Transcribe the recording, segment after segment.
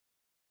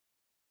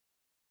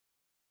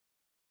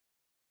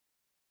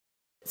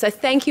So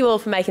thank you all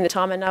for making the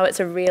time. I know it's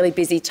a really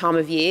busy time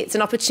of year. It's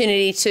an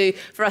opportunity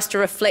for us to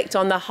reflect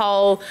on the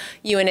whole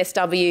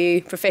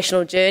UNSW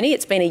professional journey.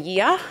 It's been a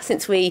year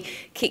since we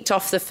kicked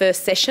off the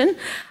first session.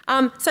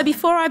 So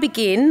before I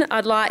begin,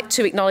 I'd like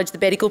to acknowledge the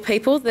Bedigal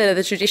people that are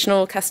the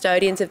traditional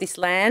custodians of this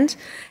land,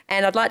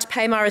 and I'd like to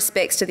pay my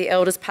respects to the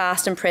elders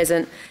past and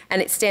present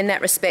and extend that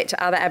respect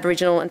to other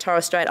Aboriginal and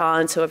Torres Strait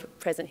Islanders who are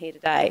present here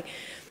today.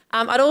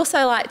 I'd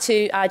also like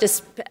to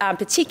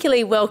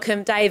particularly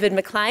welcome David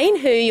McLean,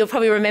 who you'll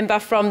probably remember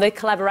from the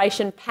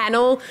collaboration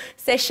panel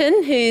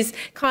session, who's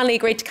kindly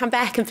agreed to come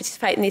back and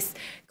participate in this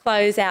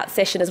close-out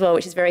session as well,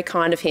 which is very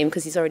kind of him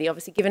because he's already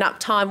obviously given up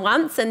time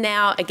once and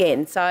now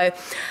again. So,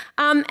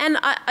 and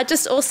I'd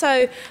just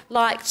also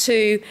like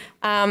to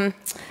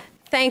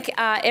thank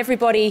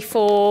everybody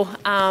for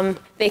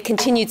their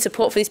continued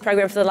support for this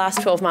program for the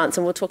last 12 months,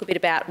 and we'll talk a bit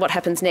about what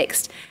happens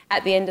next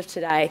at the end of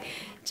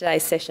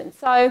today's session.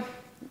 So,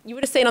 you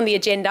would have seen on the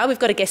agenda, we've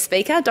got a guest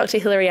speaker, Dr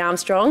Hilary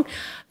Armstrong.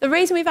 The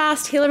reason we've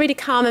asked Hilary to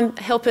come and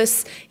help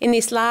us in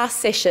this last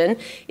session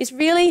is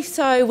really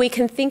so we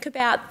can think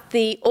about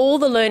all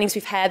the learnings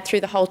we've had through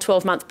the whole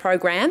 12-month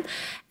program,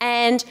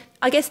 and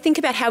I guess think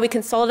about how we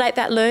consolidate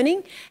that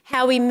learning,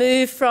 how we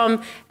move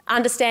from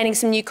understanding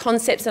some new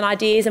concepts and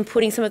ideas and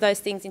putting some of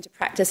those things into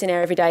practice in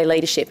our everyday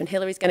leadership. And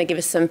Hilary's going to give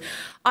us some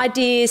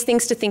ideas,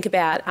 things to think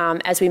about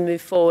as we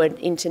move forward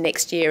into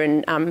next year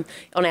and on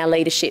our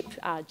leadership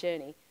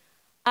journey.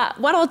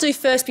 What I'll do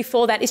first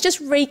before that is just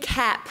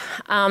recap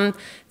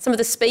some of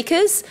the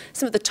speakers,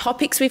 some of the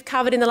topics we've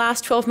covered in the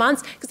last 12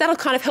 months, because that'll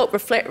kind of help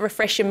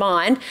refresh your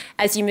mind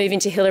as you move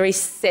into Hilary's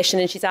session,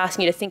 and she's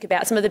asking you to think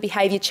about some of the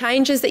behaviour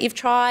changes that you've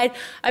tried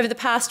over the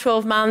past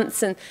 12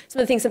 months and some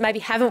of the things that maybe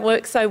haven't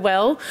worked so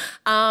well,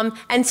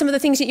 and some of the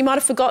things that you might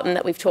have forgotten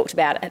that we've talked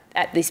about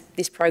at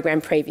this program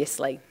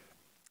previously.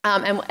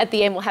 And at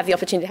the end, we'll have the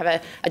opportunity to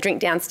have a drink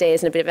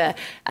downstairs and a bit of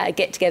a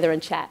get-together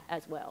and chat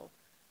as well.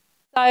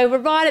 So we're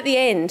right at the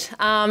end.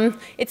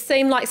 It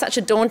seemed like such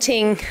a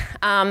daunting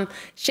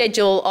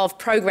schedule of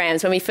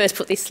programs when we first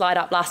put this slide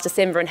up last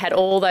December and had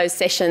all those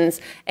sessions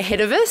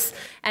ahead of us,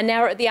 and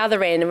now we're at the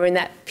other end and we're in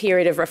that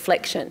period of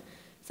reflection.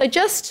 So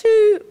just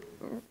to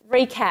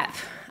recap,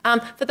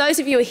 for those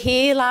of you who were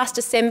here last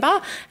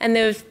December, and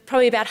there was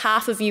probably about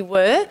half of you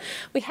were,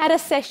 we had a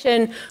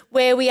session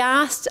where we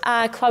asked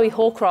Chloe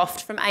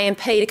Hawcroft from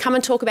AMP to come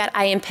and talk about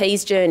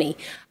AMP's journey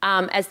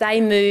as they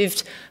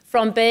moved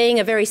from being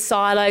a very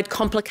siloed,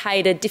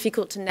 complicated,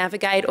 difficult to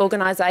navigate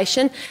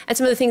organisation, and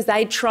some of the things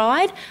they'd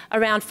tried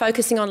around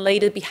focusing on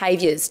leader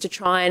behaviours to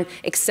try and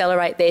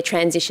accelerate their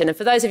transition. And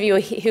for those of you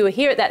who were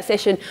here at that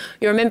session,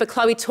 you remember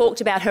Chloe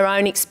talked about her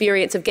own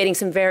experience of getting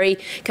some very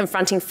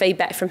confronting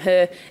feedback from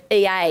her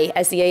EA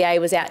as the EA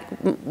was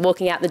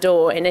walking out the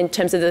door, and in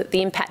terms of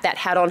the impact that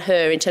had on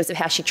her in terms of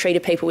how she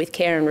treated people with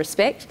care and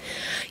respect.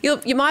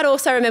 You might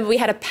also remember we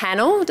had a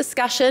panel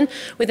discussion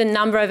with a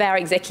number of our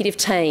executive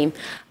team,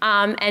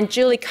 and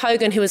Julie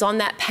Cogan, who was on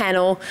that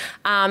panel,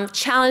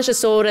 challenged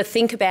us all to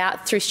think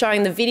about, through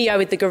showing the video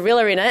with the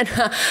gorilla in it,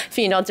 a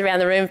few nods around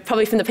the room,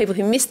 probably from the people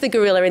who missed the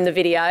gorilla in the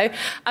video,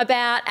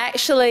 about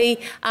actually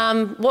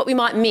what we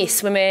might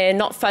miss when we're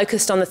not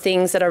focused on the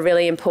things that are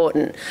really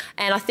important.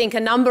 And I think a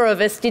number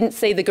of us didn't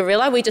see the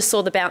gorilla, we just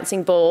saw the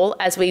bouncing ball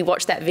as we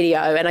watched that video,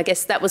 and I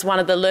guess that was one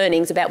of the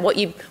learnings about what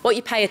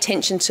you pay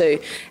attention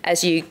to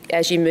as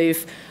you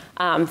move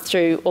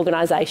through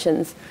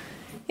organisations.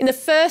 In the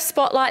first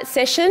spotlight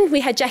session, we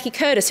had Jackie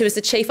Curtis, who was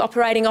the Chief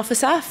Operating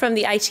Officer from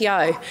the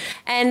ATO.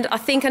 And I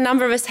think a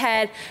number of us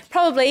had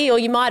probably, or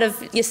you might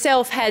have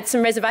yourself had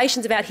some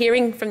reservations about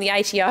hearing from the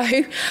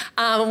ATO,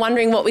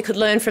 wondering what we could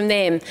learn from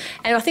them.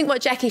 And I think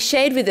what Jackie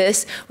shared with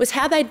us was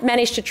how they'd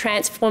managed to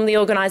transform the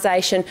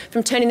organisation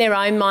from turning their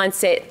own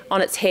mindset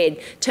on its head,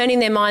 turning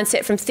their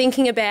mindset from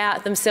thinking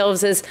about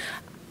themselves as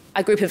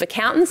a group of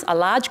accountants, a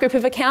large group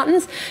of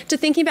accountants, to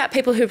thinking about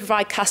people who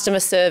provide customer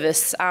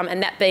service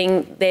and that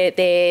being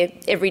their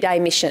everyday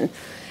mission.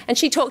 And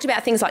she talked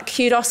about things like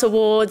kudos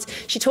awards,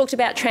 she talked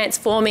about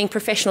transforming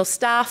professional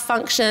staff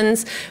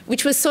functions,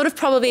 which was sort of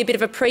probably a bit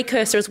of a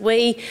precursor as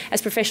we,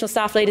 as professional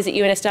staff leaders at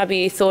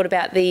UNSW, thought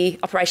about the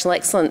operational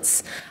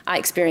excellence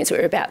experience we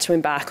were about to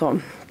embark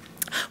on.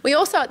 We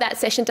also, at that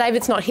session,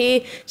 David's not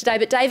here today,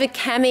 but David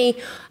Cammy,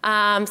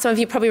 some of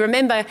you probably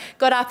remember,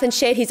 got up and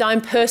shared his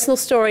own personal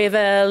story of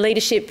a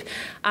leadership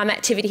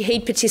activity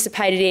he'd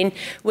participated in,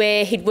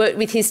 where he'd worked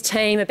with his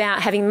team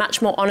about having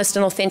much more honest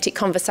and authentic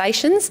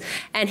conversations,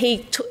 and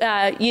he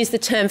used the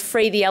term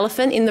 "free the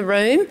elephant" in the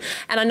room,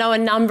 and I know a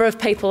number of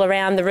people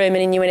around the room and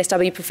in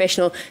UNSW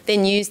Professional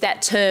then used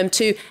that term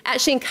to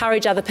actually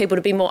encourage other people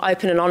to be more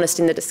open and honest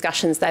in the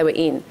discussions they were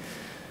in.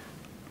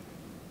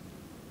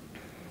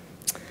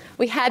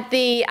 We had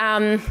the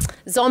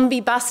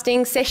zombie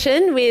busting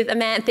session with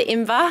Amantha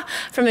Imber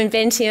from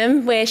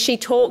Inventium, where she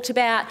talked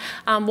about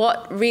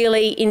what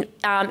really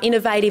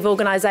innovative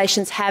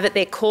organisations have at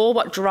their core,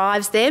 what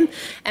drives them.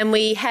 And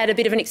we had a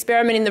bit of an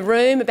experiment in the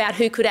room about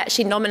who could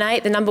actually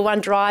nominate the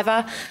 #1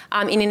 driver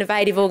in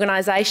innovative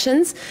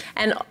organisations.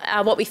 And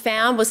what we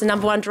found was the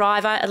 #1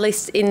 driver, at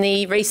least in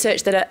the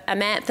research that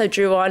Amantha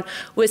drew on,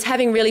 was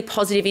having really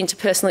positive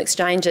interpersonal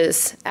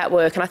exchanges at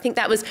work. And I think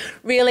that was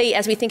really,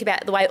 as we think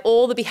about the way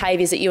all the behaviours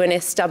at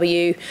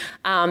UNSW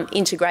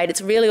integrate, it's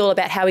really all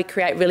about how we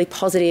create really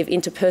positive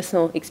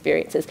interpersonal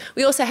experiences.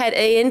 We also had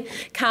Ian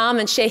come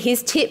and share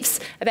his tips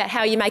about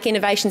how you make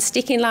innovation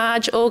stick in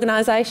large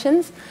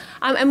organisations.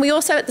 And we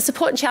also, at the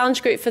Support and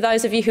Challenge group, for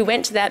those of you who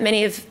went to that,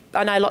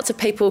 I know lots of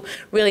people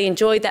really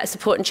enjoyed that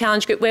Support and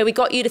Challenge group, where we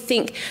got you to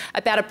think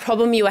about a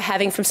problem you were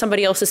having from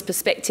somebody else's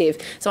perspective.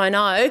 So I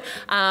know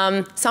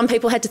some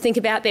people had to think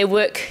about their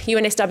work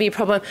UNSW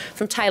problem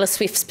from Taylor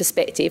Swift's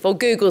perspective or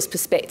Google's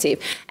perspective.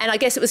 And I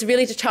guess it was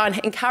really to try and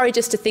encourage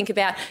us to think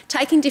about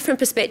taking different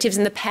perspectives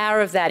and the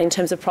power of that in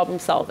terms of problem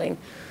solving.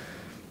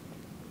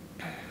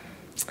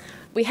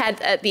 We had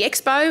the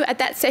expo at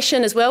that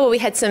session as well, where we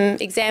had some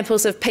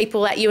examples of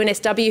people at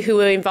UNSW who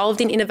were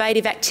involved in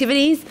innovative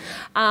activities,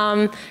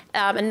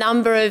 a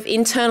number of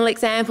internal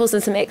examples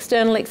and some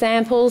external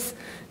examples.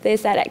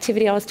 There's that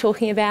activity I was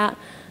talking about.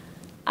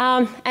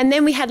 And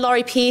then we had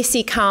Laurie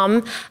Piercy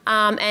come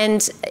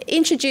and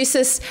introduce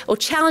us or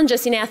challenge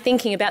us in our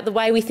thinking about the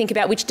way we think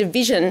about which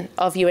division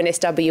of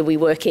UNSW we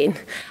work in,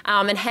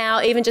 and how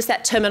even just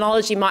that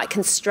terminology might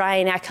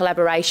constrain our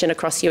collaboration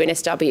across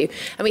UNSW.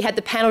 And we had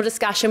the panel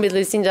discussion with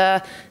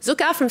Lucinda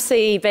Zucker from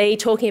CEB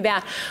talking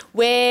about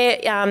where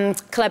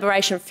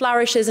collaboration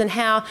flourishes and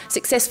how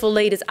successful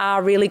leaders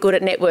are really good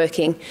at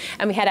networking.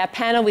 And we had our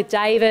panel with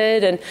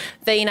David and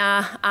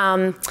Vina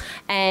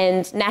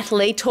and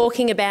Natalie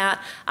talking about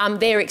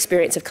their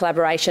experience of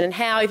collaboration and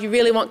how, if you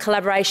really want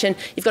collaboration,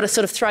 you've got to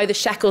sort of throw the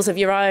shackles of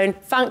your own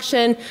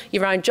function,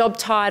 your own job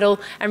title,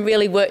 and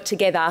really work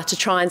together to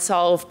try and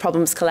solve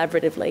problems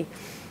collaboratively.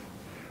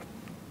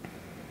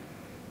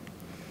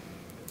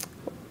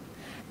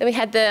 Then we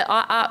had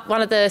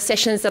one of the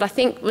sessions that I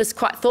think was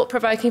quite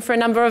thought-provoking for a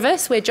number of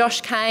us, where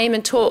Josh came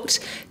and talked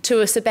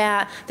to us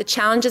about the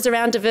challenges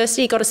around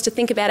diversity, got us to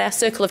think about our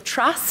circle of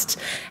trust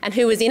and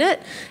who was in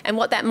it and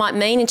what that might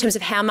mean in terms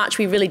of how much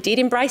we really did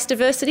embrace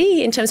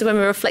diversity, in terms of when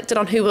we reflected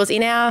on who was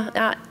in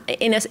our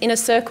inner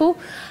circle.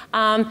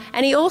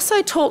 And he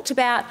also talked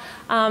about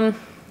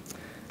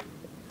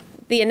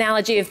the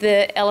analogy of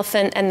the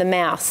elephant and the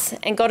mouse,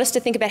 and got us to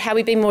think about how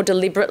we be more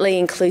deliberately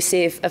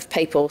inclusive of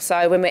people.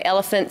 So when we're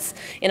elephants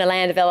in a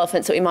land of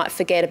elephants, that we might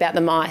forget about the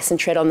mice and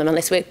tread on them,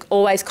 unless we're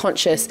always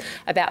conscious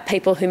about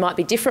people who might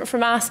be different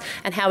from us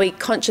and how we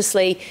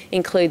consciously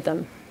include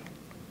them.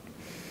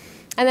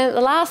 And then at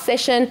the last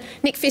session,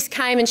 Nick Fisk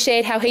came and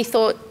shared how he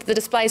thought the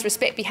displays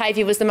respect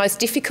behaviour was the most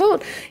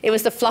difficult. It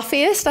was the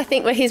fluffiest, I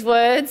think were his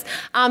words.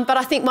 But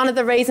I think one of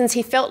the reasons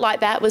he felt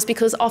like that was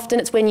because often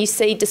it's when you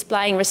see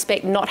displaying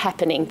respect not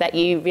happening that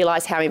you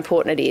realise how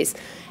important it is.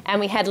 And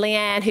we had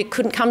Leanne, who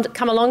couldn't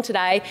come along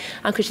today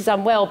because she's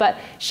unwell, but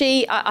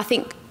she, I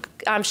think,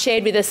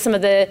 shared with us some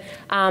of the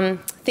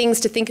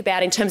things to think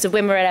about in terms of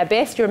when we're at our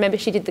best. You remember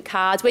she did the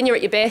cards, when you're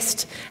at your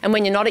best and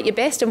when you're not at your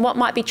best, and what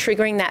might be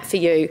triggering that for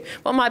you.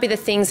 What might be the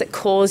things that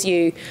cause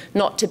you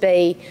not to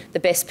be the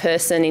best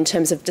person in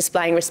terms of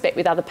displaying respect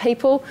with other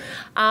people.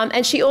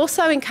 And she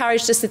also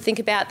encouraged us to think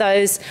about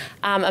those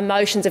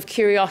emotions of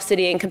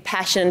curiosity and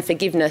compassion and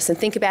forgiveness, and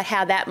think about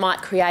how that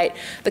might create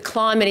the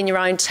climate in your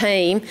own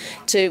team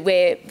to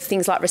where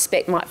things like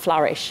respect might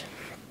flourish.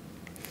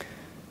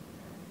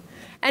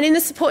 And in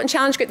the Support and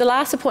Challenge group, the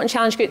last Support and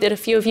Challenge group that a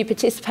few of you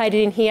participated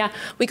in here,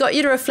 we got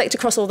you to reflect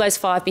across all those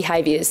 5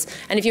 behaviours.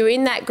 And if you're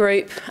in that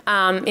group,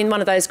 in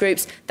one of those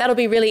groups, that'll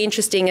be really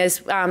interesting as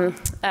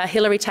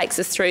Hilary takes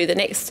us through the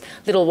next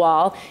little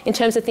while in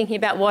terms of thinking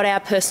about what our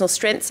personal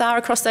strengths are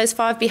across those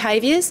 5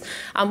 behaviours,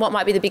 what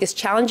might be the biggest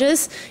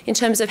challenges in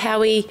terms of how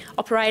we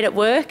operate at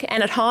work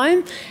and at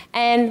home,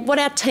 and what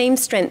our team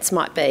strengths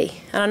might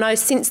be. And I know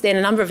since then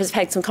a number of us have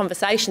had some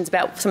conversations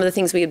about some of the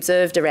things we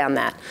observed around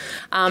that.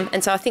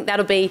 And so I think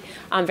that'll be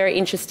very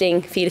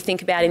interesting for you to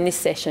think about in this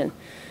session.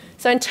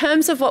 So in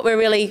terms of what where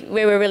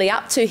we're really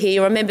up to here,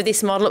 you remember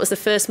this model, it was the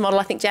first model,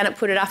 I think Janet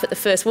put it up at the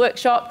first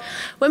workshop.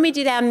 When we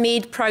did our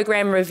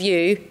mid-program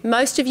review,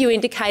 most of you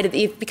indicated that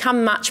you've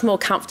become much more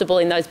comfortable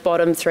in those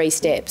bottom 3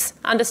 steps,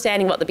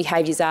 understanding what the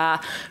behaviours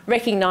are,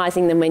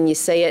 recognising them when you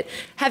see it,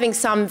 having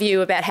some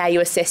view about how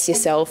you assess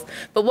yourself.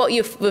 But what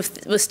you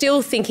were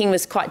still thinking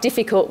was quite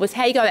difficult was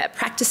how you go about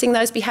practising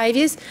those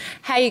behaviours,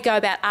 how you go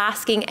about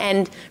asking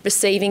and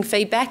receiving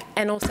feedback,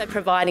 and also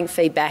providing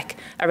feedback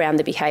around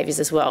the behaviours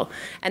as well.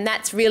 And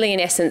that's really, in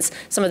essence,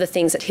 some of the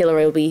things that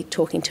Hilary will be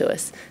talking to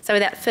us. So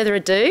without further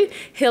ado,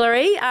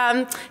 Hilary.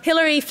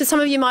 Hilary, for some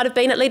of you might have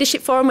been at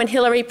Leadership Forum when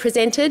Hilary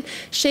presented.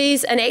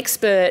 She's an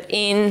expert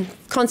in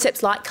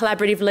concepts like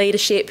collaborative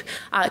leadership,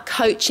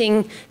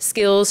 coaching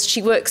skills.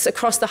 She works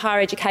across the higher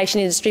education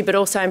industry, but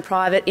also in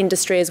private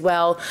industry as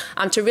well,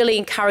 to really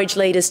encourage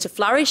leaders to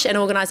flourish and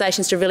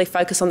organisations to really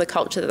focus on the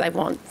culture that they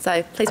want.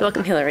 So please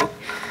welcome Hilary.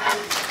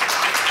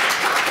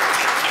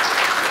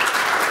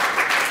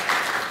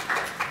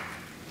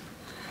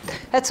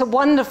 That's a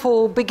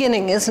wonderful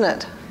beginning, isn't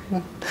it?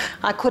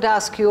 I could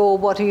ask you all,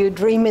 what do you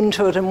dream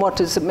into it and what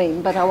does it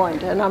mean, but I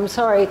won't. And I'm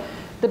sorry,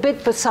 the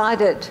bit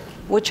beside it,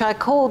 which I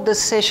called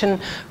this session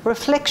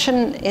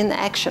Reflection in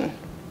Action,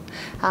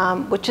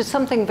 which is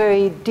something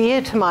very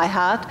dear to my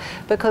heart,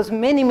 because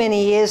many,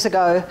 many years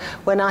ago,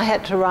 when I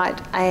had to write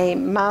a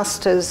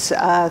master's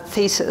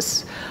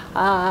thesis,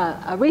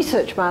 a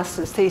research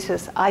master's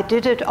thesis, I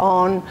did it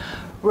on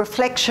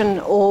reflection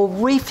or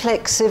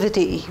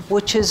reflexivity,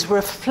 which is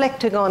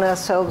reflecting on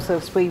ourselves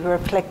as we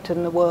reflect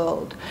in the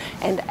world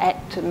and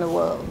act in the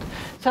world.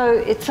 So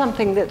it's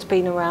something that's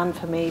been around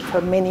for me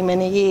for many,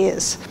 many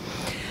years.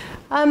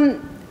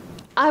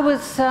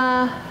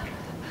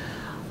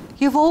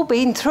 You've all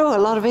been through a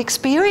lot of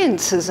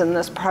experiences in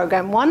this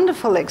program,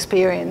 wonderful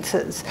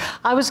experiences.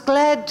 I was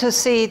glad to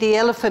see the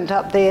elephant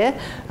up there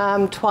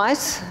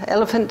twice,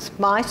 elephants,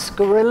 mice,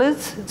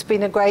 gorillas. It's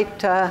been a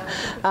great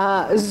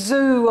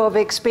zoo of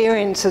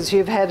experiences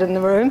you've had in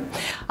the room.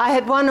 I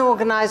had one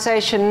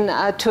organisation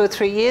 2 or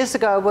 3 years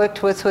ago I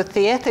worked with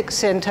the Ethics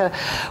Centre,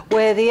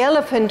 where the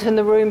elephant in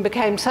the room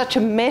became such a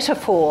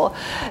metaphor.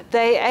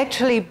 They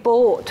actually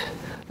bought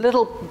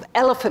little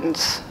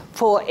elephants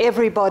for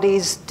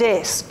everybody's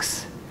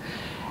desks.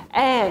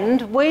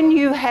 And when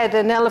you had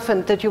an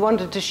elephant that you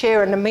wanted to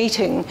share in a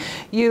meeting,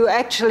 you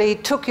actually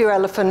took your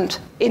elephant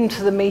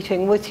into the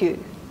meeting with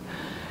you.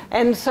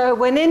 And so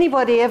when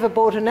anybody ever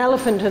brought an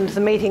elephant into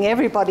the meeting,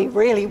 everybody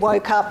really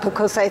woke up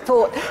because they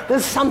thought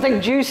there's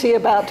something juicy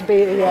about to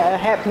be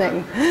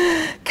happening.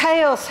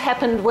 Chaos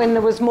happened when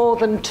there was more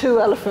than 2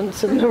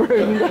 elephants in the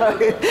room, though.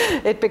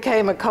 It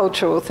became a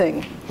cultural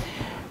thing.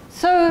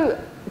 So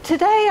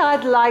today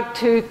I'd like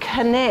to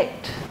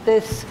connect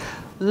this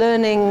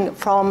learning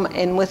from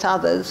and with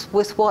others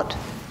with what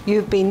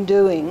you've been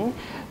doing,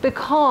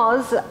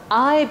 because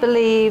I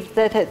believe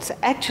that it's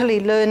actually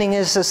learning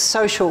is a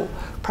social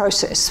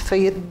process. For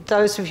you,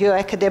 those of you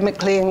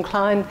academically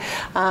inclined,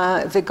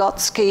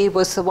 Vygotsky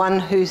was the one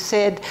who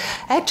said,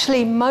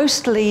 actually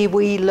mostly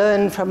we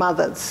learn from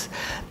others,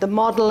 the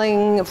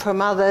modelling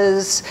from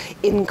others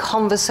in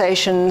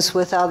conversations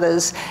with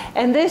others.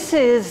 And this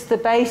is the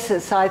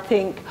basis, I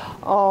think,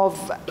 of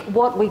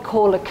what we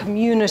call a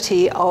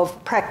community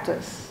of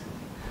practice.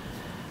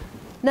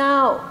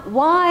 Now,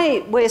 why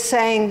we're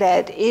saying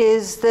that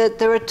is that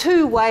there are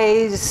 2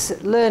 ways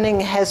learning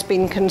has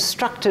been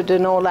constructed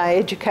in all our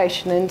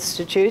education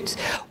institutes.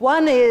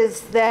 One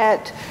is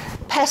that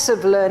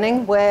passive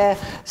learning, where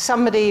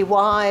somebody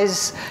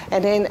wise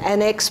and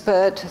an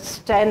expert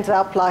stands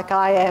up like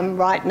I am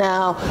right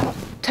now,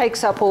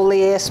 takes up all the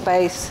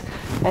airspace,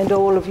 and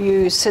all of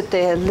you sit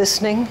there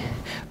listening,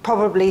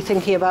 probably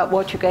thinking about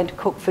what you're going to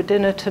cook for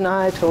dinner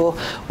tonight or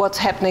what's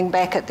happening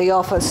back at the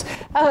office.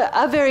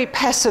 A very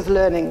passive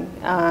learning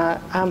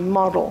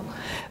model.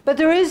 But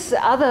there is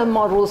other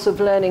models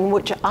of learning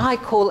which I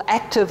call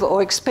active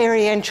or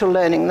experiential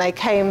learning. They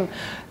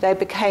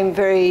became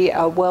very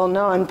well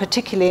known,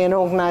 particularly in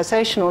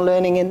organisational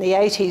learning in the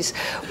 80s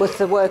with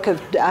the work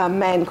of a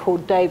man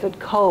called David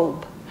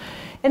Kolb.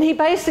 And he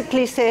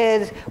basically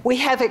said, we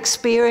have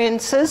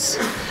experiences,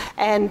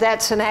 and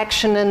that's an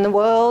action in the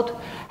world.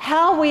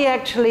 How we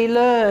actually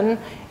learn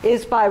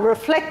is by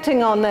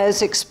reflecting on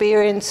those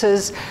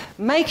experiences,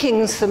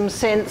 making some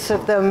sense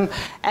of them,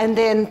 and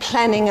then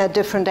planning a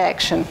different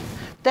action.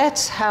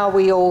 That's how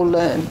we all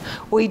learn.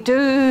 We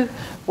do,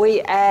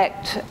 we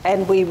act,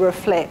 and we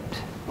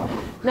reflect.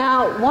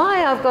 Now,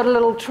 why I've got a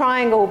little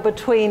triangle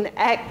between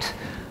act,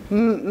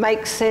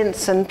 make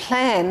sense, and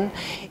plan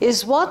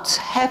is what's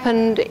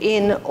happened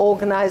in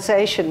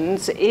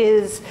organisations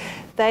is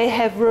they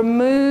have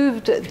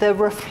removed the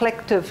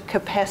reflective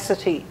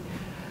capacity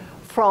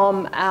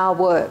from our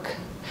work.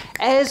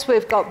 As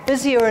we've got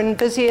busier and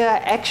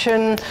busier,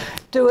 action,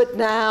 do it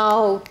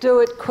now, do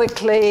it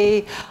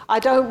quickly, I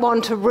don't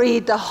want to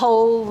read the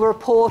whole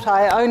report,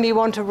 I only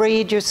want to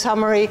read your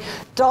summary,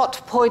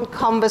 dot point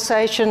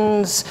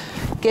conversations,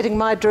 getting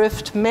my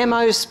drift,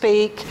 memo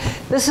speak.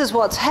 This is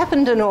what's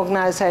happened in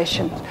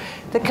organisations.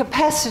 The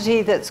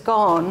capacity that's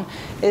gone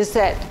is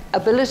that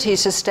ability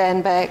to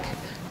stand back,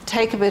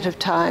 take a bit of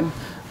time,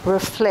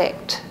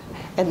 reflect,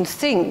 and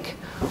think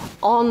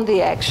on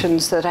the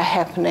actions that are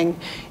happening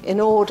in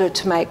order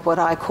to make what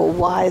I call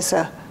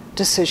wiser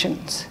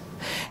decisions.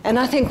 And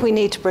I think we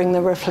need to bring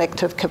the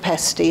reflective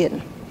capacity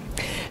in.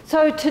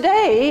 So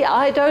today,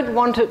 I don't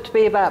want it to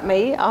be about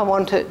me, I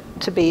want it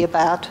to be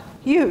about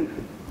you.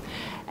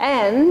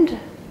 And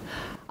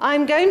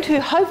I'm going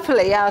to,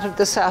 hopefully out of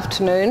this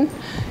afternoon,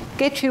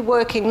 get you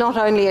working not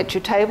only at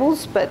your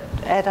tables, but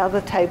at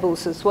other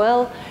tables as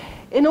well,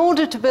 in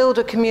order to build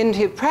a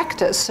community of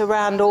practice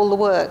around all the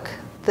work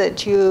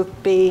that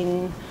you've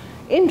been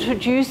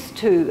introduced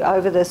to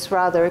over this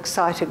rather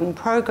exciting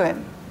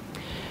program.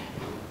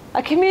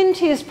 A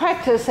community is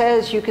practice,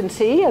 as you can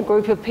see, a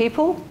group of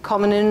people,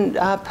 common in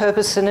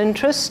purpose and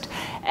interest,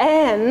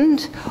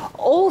 and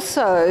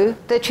also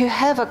that you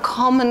have a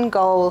common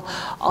goal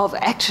of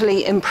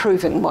actually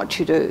improving what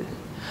you do,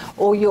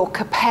 or your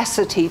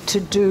capacity to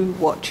do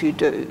what you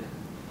do.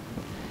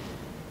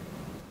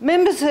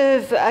 Members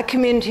of a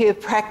community of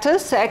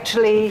practice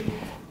actually,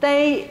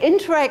 they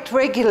interact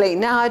regularly.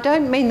 Now, I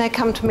don't mean they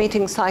come to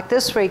meetings like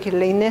this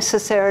regularly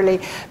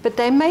necessarily, but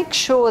they make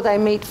sure they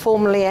meet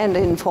formally and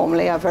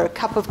informally over a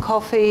cup of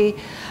coffee,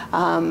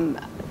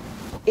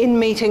 in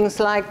meetings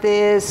like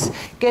this,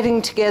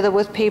 getting together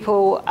with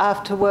people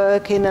after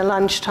work, in a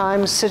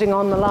lunchtime, sitting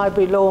on the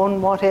library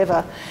lawn,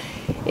 whatever.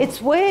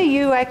 It's where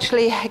you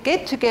actually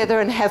get together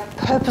and have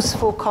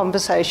purposeful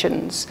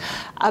conversations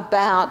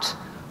about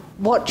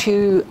what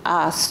you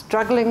are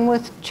struggling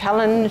with,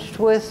 challenged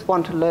with,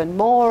 want to learn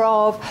more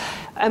of,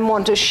 and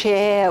want to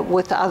share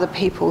with other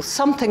people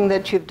something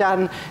that you've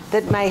done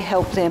that may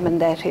help them in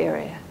that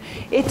area.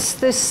 It's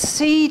the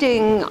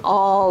seeding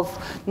of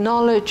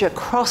knowledge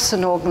across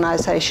an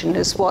organisation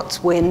is what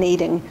we're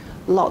needing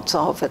lots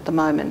of at the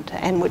moment,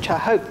 and which I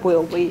hope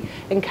we'll be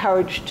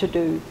encouraged to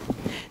do.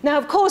 Now,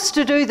 of course,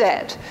 to do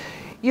that,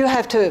 you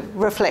have to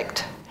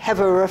reflect. Have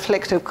a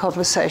reflective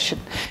conversation.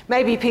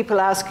 Maybe people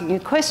asking you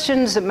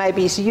questions, and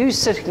maybe it's you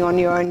sitting on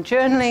your own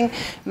journaling,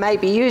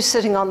 maybe you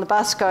sitting on the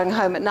bus going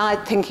home at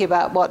night thinking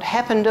about what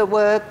happened at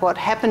work, what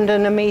happened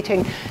in a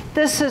meeting.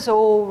 This is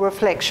all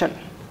reflection.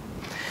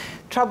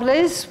 Trouble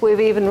is, we've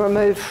even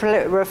removed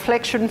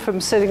reflection from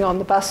sitting on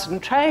the bus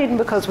and train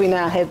because we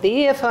now have the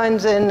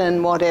earphones in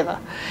and whatever.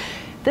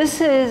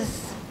 This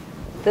is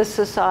the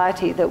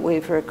society that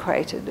we've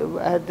created,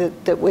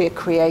 that we're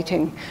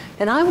creating,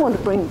 and I want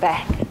to bring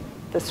back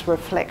this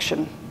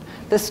reflection,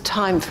 this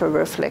time for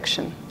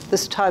reflection,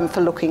 this time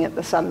for looking at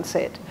the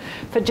sunset,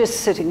 for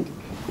just sitting,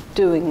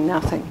 doing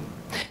nothing.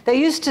 They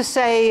used to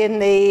say in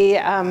the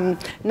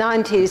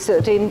 90s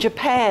that in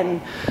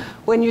Japan,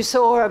 when you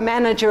saw a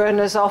manager in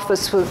his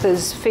office with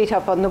his feet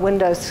up on the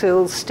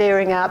windowsill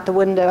staring out the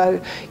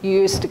window, you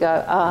used to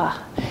go,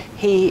 ah,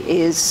 he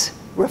is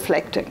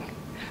reflecting.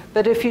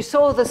 But if you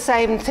saw the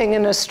same thing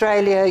in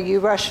Australia, you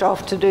rushed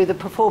off to do the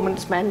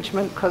performance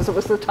management because it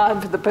was the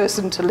time for the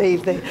person to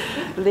leave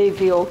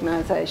the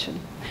organisation.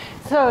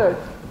 So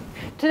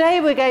today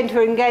we're going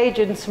to engage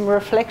in some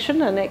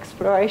reflection and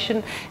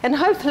exploration, and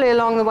hopefully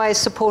along the way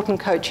support and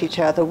coach each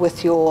other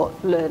with your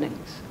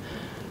learnings.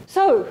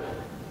 So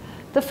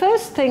the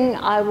first thing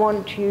I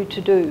want you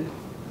to do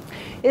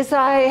is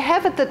I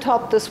have at the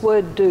top this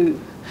word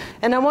do.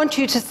 And I want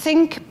you to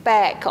think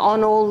back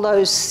on all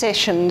those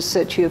sessions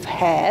that you've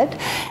had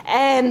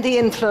and the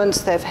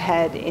influence they've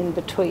had in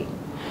between.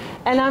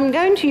 And I'm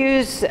going to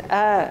use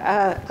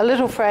a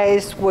little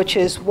phrase which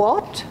is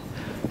what,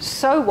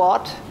 so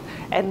what,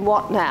 and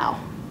what now.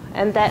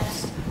 And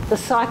that's the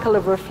cycle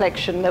of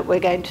reflection that we're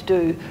going to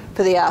do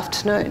for the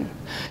afternoon.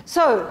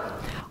 So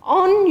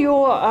on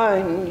your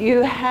own,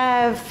 you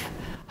have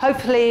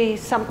hopefully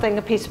something,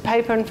 a piece of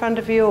paper in front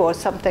of you, or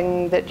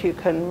something that you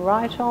can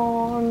write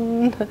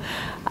on,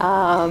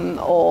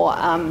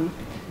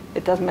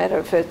 it doesn't matter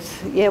if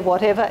it's,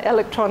 whatever,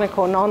 electronic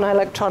or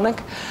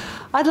non-electronic.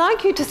 I'd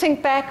like you to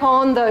think back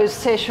on those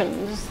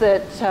sessions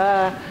that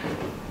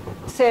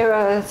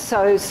Sarah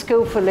so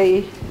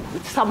skillfully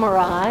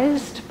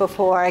summarised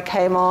before I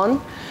came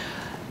on.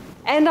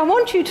 And I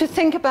want you to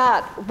think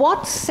about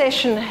what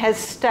session has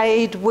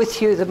stayed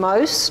with you the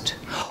most,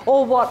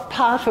 or what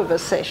part of a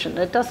session.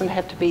 It doesn't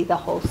have to be the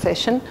whole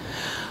session.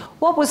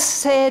 What was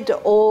said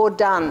or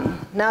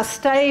done? Now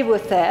stay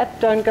with that,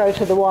 don't go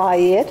to the why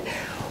yet.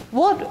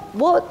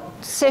 What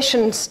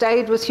session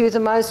stayed with you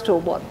the most,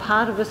 or what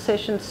part of a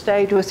session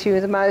stayed with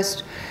you the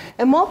most?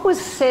 And what was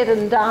said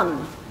and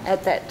done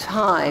at that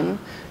time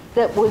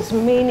that was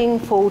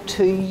meaningful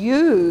to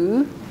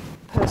you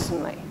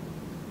personally?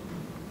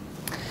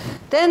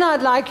 Then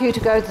I'd like you to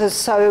go to the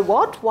so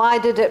what, why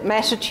did it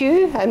matter to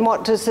you, and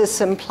what does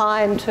this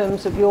imply in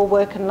terms of your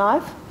work and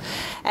life?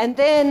 And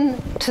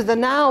then to the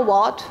now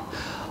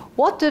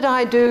what did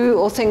I do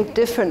or think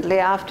differently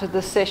after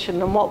the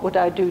session, and what would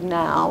I do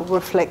now,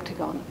 reflecting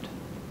on it?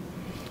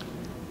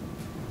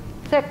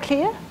 Is that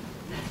clear?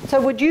 So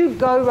would you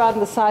go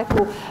around the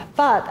cycle?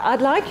 But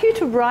I'd like you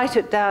to write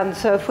it down,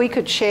 so if we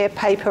could share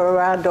paper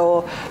around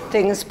or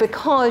things,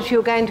 because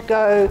you're going to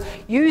go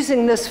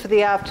using this for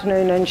the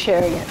afternoon and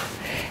sharing it.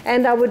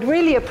 And I would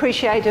really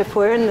appreciate if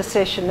we're in the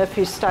session, if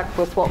you stuck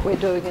with what we're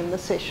doing in the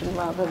session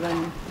rather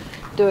than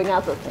doing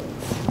other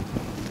things.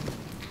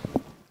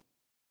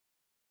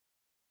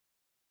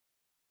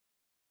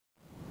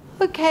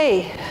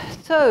 Okay,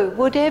 so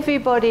would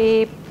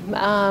everybody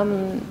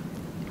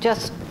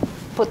just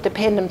put the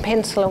pen and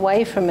pencil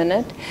away for a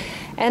minute,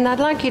 and I'd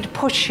like you to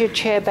push your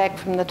chair back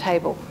from the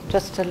table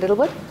just a little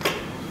bit.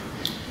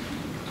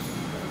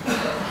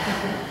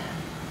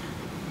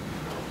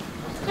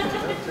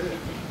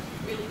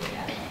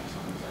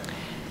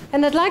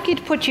 And I'd like you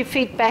to put your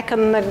feet back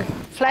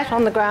flat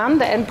on the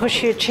ground and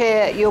push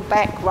your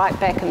back right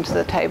back into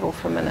the table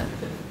for a minute.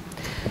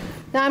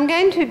 Now I'm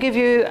going to give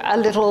you a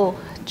little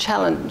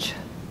challenge.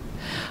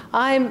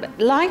 I'd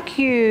like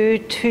you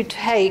to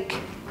take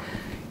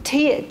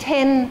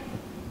 10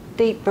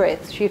 deep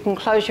breaths. You can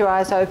close your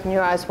eyes, open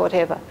your eyes,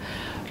 whatever.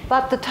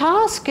 But the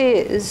task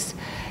is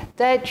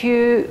that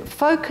you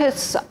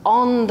focus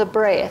on the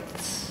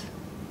breaths.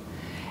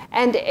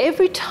 And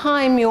every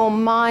time your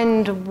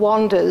mind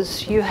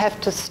wanders, you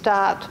have to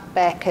start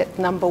back at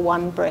number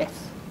 1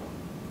 breath.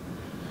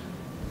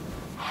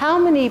 How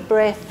many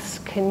breaths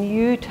can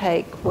you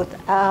take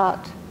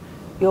without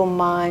your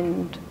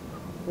mind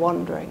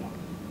wandering?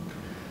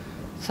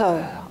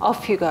 So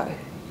off you go.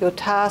 Your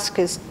task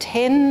is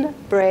 10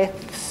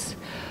 breaths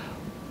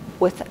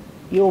with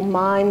your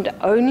mind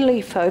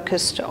only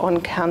focused on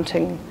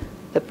counting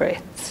the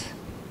breaths.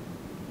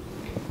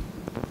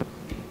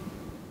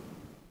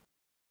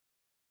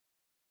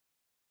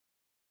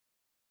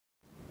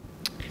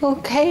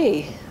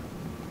 Okay.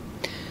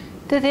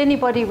 Did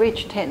anybody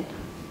reach 10?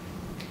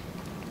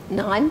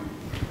 9? You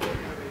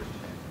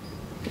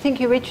think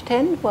you reached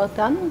 10? Well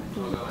done.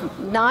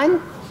 9?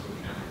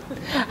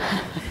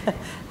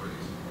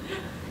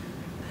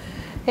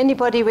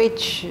 Anybody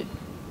reach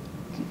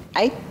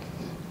 8?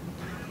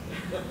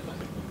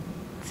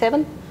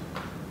 7?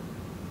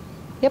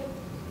 Yep.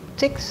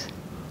 6?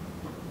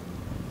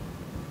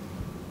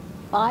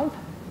 5?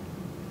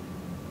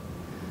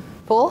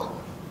 4?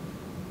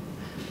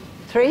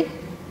 3?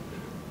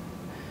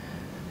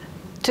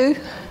 2?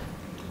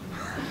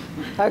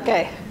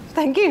 Okay,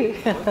 thank you.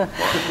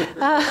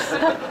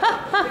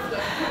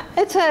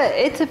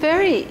 It's a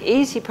very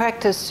easy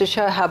practice to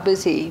show how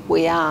busy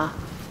we are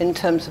in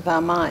terms of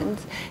our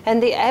minds.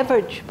 And the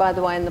average, by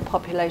the way, in the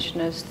population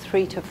is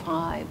 3 to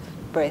 5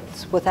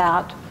 breaths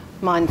without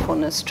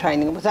mindfulness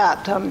training,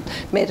 without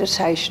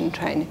meditation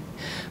training.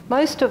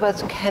 Most of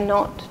us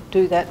cannot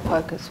do that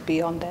focus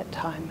beyond that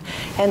time.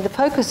 And the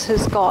focus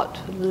has got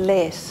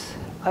less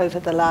over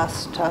the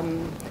last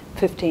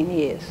 15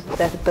 years.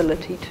 That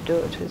ability to do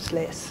it is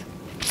less.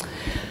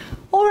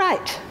 All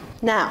right,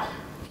 now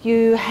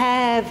you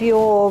have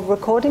your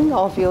recording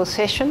of your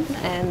session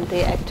and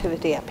the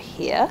activity up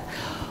here.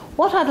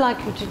 What I'd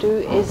like you to do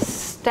is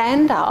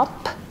stand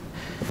up,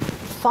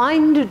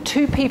 find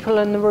 2 people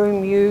in the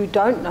room you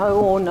don't know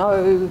or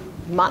know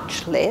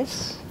much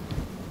less,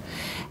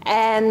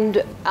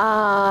 and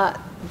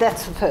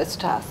that's the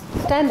first task.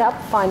 Stand up,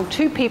 find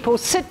 2 people,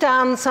 sit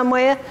down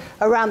somewhere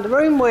around the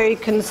room where you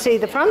can see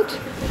the front.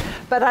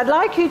 But I'd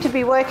like you to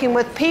be working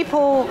with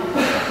people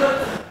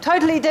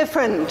totally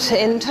different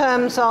in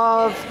terms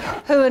of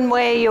who and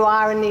where you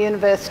are in the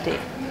university.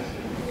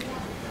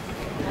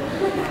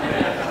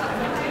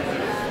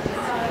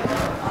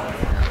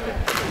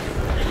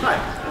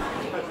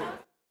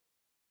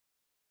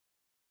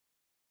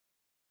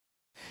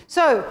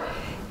 So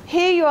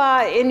here you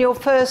are in your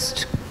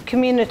first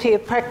community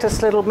of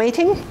practice little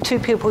meeting, 2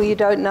 people you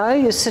don't know,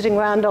 you're sitting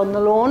around on the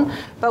lawn,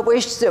 but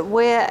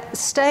we're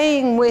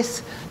staying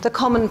with the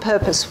common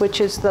purpose,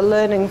 which is the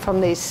learning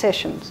from these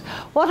sessions.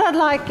 What I'd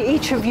like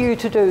each of you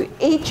to do,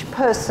 each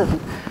person,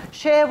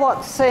 share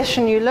what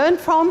session you learned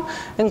from,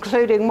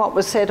 including what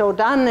was said or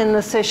done in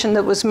the session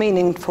that was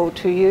meaningful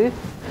to you.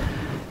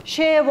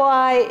 Share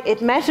why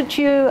it mattered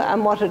to you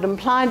and what it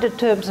implied in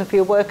terms of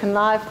your work and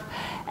life,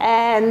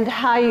 and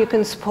how you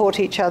can support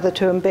each other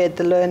to embed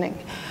the learning.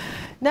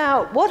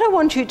 Now, what I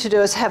want you to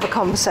do is have a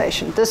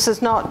conversation. This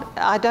is not,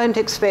 I don't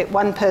expect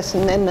one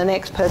person, then the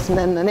next person,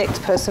 then the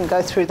next person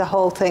go through the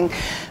whole thing.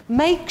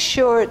 Make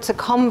sure it's a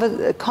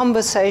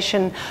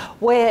conversation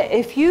where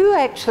if you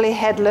actually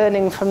had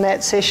learning from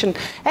that session,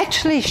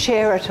 actually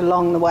share it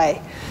along the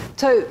way.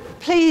 So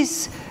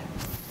please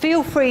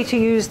feel free to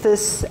use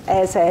this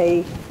as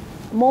a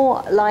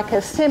more like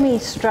a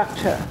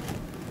semi-structure,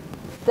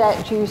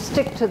 that you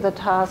stick to the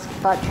task,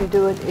 but you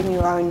do it in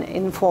your own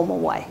informal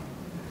way.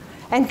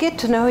 And get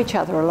to know each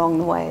other along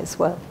the way as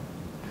well.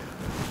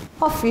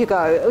 Off you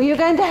go. You're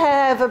going to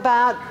have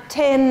about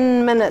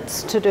 10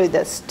 minutes to do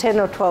this, 10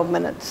 or 12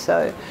 minutes,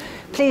 so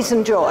please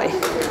enjoy.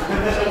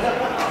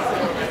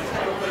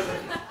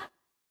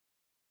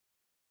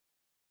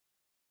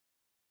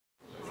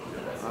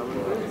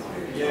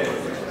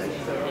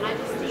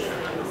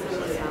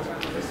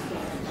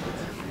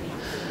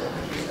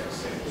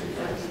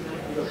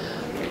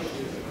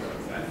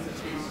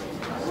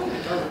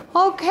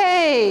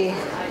 Okay.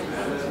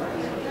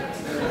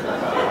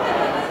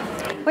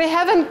 We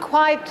haven't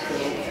quite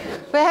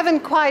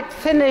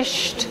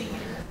finished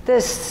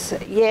this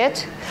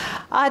yet.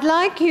 I'd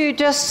like you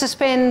just to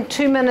spend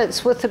 2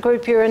 minutes with the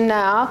group you're in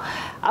now,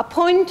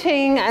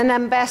 appointing an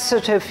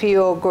ambassador for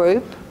your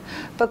group,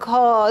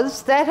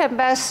 because that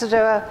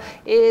ambassador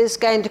is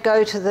going to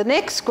go to the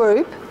next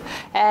group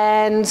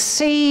and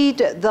seed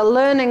the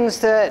learnings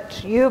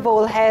that you've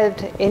all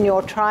had in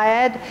your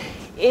triad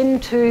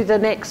into the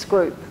next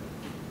group.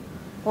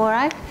 All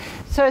right?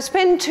 So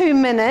spend 2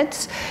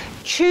 minutes.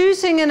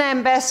 choosing an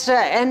ambassador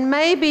and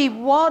maybe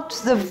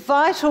what the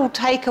vital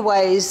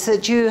takeaways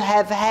that you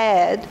have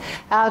had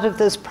out of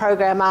this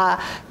program are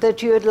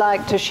that you would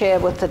like to share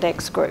with the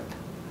next group.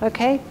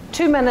 Okay?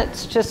 2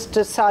 minutes just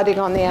deciding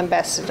on the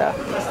ambassador.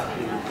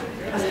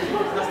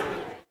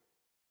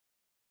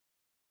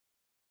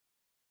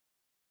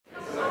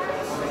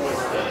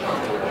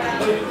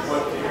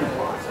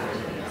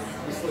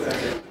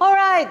 All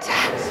right.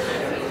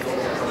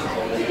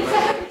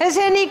 Has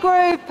any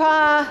group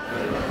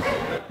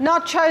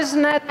not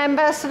chosen an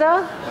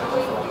ambassador?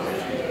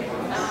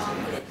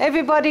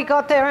 Everybody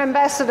got their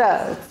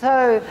ambassador.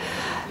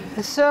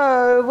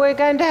 So we're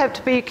going to have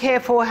to be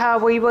careful how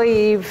we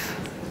weave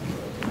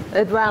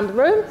it around the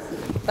room.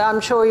 But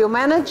I'm sure you'll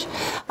manage.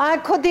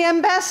 Could the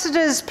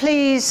ambassadors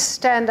please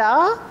stand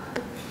up?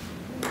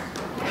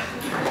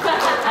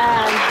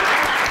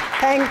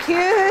 Thank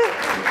you.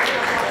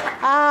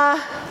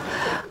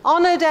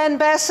 Honoured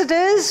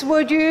ambassadors,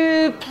 would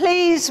you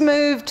please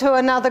move to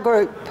another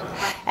group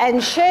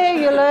and share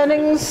your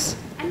learnings,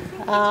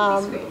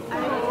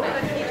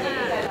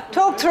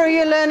 talk through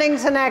your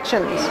learnings and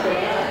actions.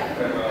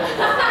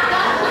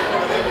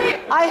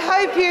 I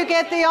hope you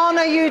get the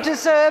honour you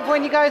deserve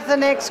when you go to the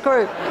next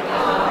group.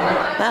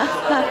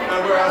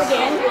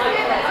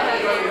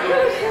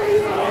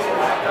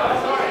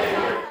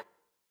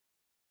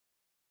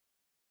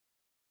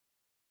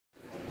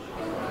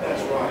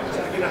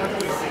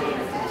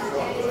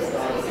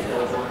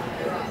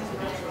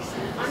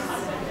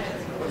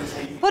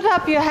 Put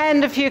up your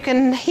hand if you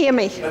can hear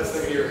me.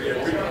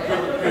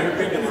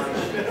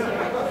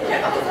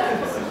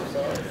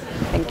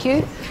 Thank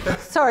you.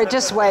 Sorry,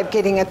 just a way of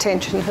getting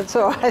attention. It's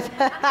all right.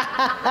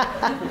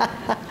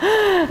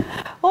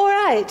 All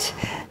right.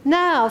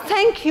 Now,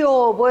 thank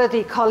your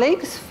worthy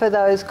colleagues for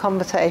those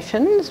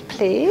conversations,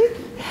 please.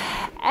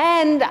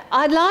 And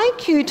I'd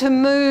like you to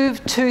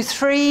move to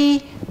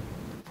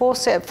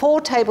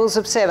four tables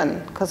of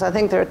 7, because I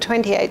think there are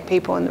 28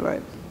 people in the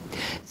room.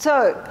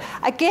 So,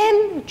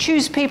 again,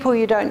 choose people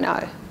you don't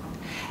know.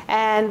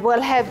 And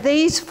we'll have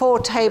these 4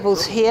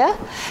 tables here,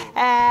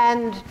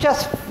 and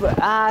just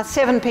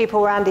 7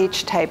 people around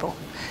each table.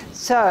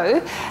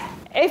 So,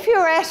 if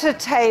you're at a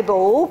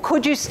table,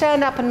 could you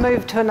stand up and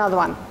move to another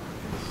one?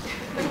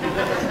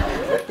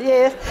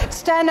 Yes,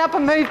 stand up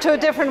and move to a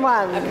different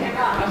one.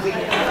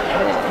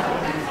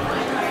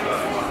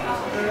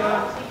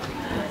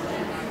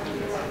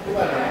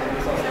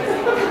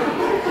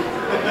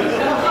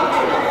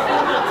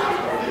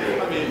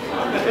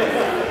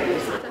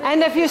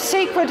 And if you're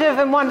secretive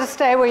and want to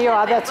stay where you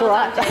are, that's all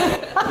right.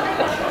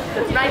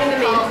 It's right in the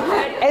middle.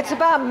 It's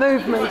about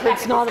movement,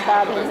 it's not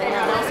about anything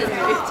else.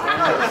 How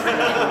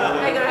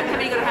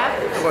many got to have?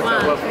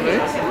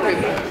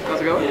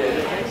 How's it going?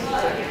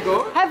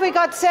 Have we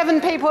got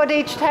 7 people at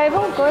each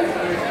table? Good.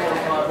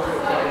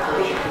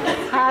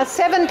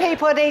 7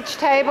 people at each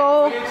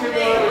table.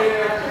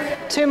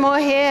 2 more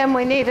here, and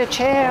we need a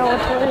chair or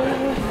 2.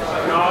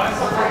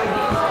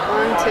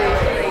 1,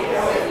 2.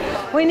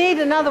 We need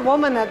another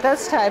woman at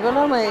this table,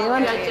 don't we?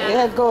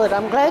 Yeah, good.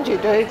 I'm glad you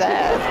do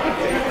that.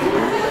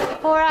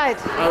 All right.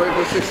 I will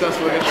be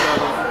successful against that.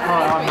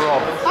 Hi, I'm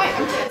Rob. Hi.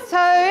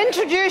 So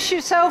introduce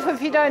yourself if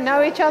you don't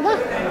know each other.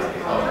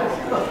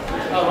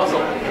 Oh,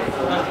 Russell.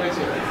 Nice to meet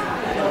you.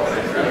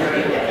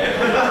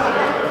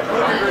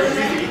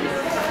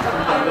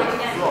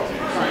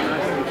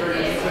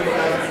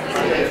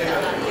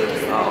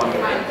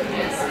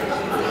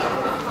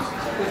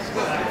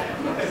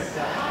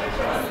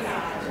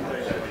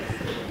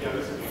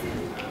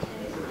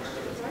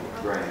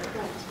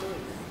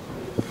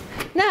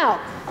 Now,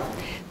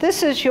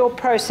 this is your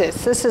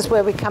process. This is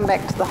where we come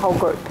back to the whole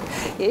group.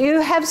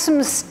 You have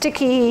some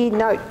sticky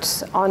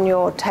notes on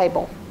your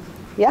table,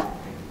 yeah?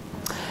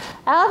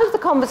 Out of the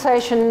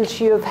conversations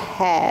you've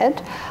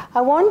had,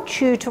 I want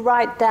you to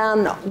write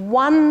down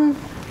one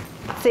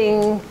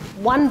thing,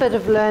 one bit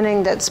of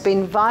learning that's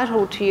been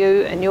vital to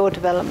you and your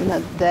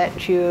development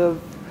that you've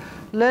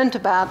learnt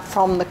about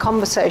from the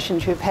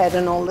conversations you've had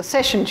and all the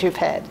sessions you've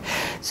had.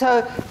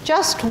 So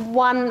just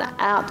one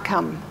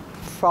outcome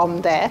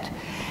from that.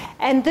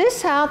 And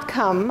this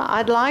outcome,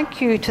 I'd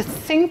like you to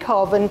think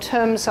of in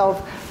terms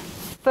of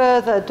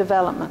further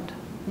development,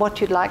 what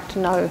you'd like to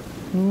know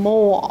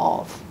more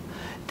of,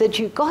 that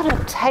you got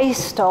a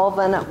taste of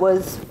and it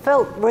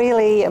felt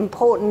really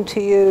important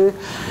to you,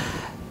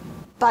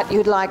 but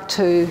you'd like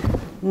to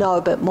know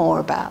a bit more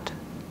about.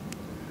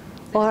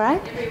 All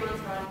right?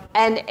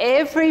 And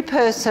every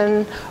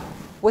person,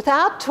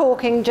 without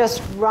talking,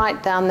 just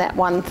write down that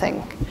one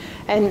thing.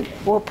 And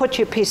we'll put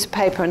your piece of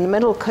paper in the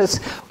middle, because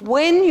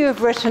when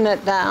you've written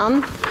it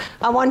down,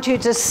 I want you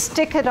to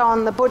stick it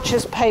on the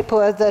butcher's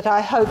paper that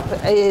I hope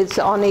is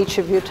on each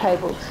of your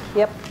tables.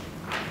 Yep.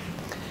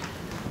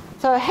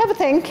 So have a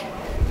think.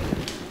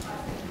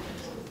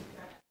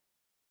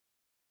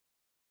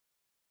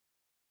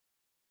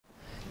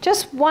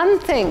 Just one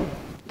thing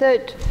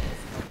that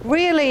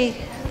really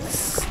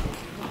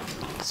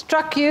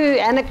struck you,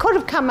 and it could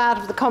have come out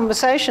of the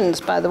conversations,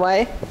 by the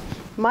way.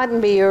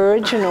 Mightn't be your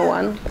original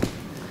one.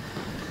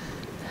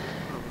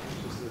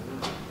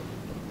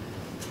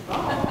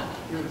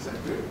 So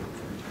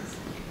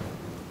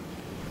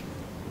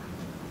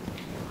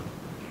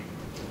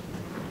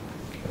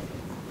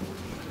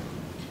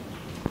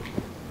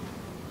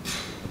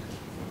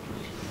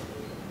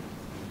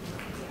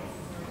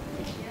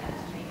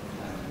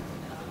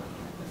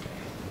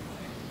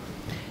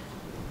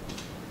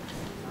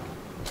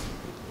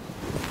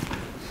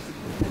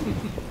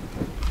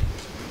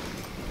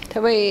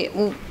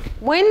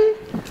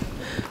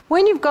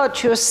when you've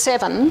got your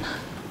 7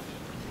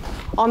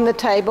 on the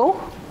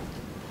table,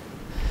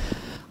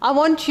 I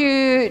want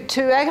you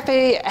to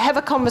actually have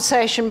a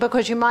conversation,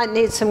 because you might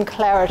need some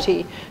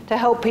clarity to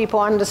help people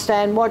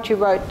understand what you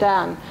wrote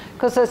down.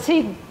 Because I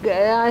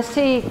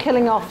see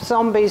killing off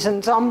zombies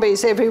and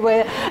zombies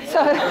everywhere, so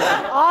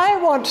I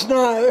want to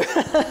know.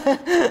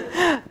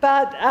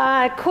 But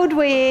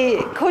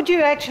could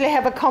you actually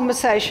have a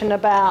conversation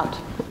about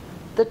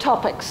the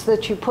topics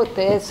that you put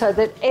there, so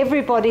that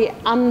everybody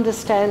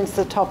understands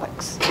the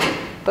topics?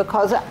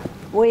 Because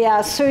we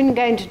are soon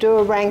going to do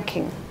a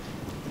ranking.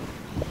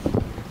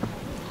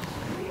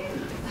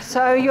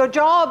 So your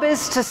job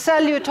is to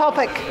sell your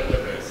topic.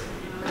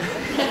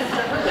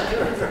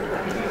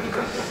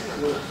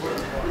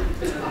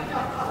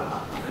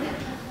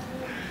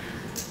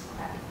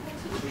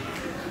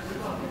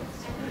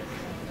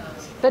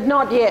 But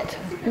not yet.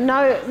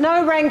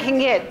 No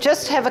ranking yet.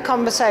 Just have a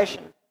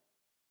conversation.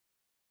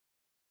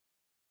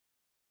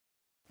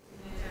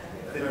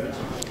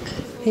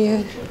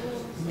 Yeah.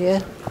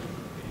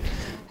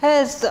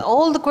 Has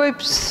all the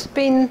groups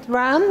been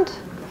round?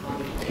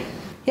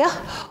 Yeah.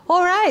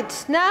 All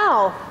right.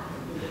 Now,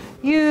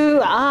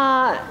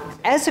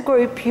 as a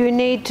group, you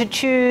need to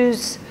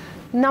choose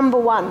number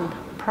 1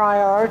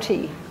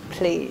 priority,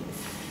 please.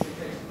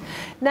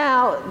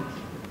 Now,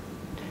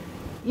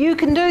 you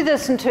can do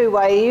this in 2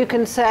 ways. You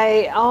can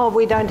say, oh,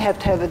 we don't have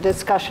to have a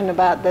discussion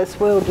about this,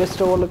 we'll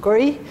just all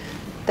agree.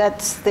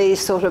 That's the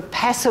sort of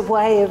passive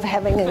way of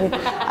having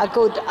a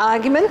good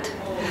argument.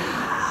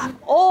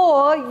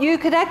 Or you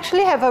could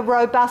actually have a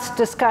robust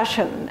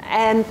discussion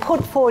and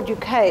put forward your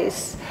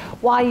case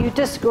why you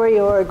disagree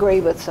or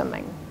agree with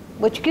something,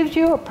 which gives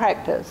you a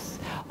practice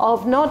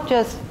of not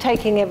just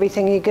taking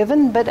everything you're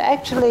given, but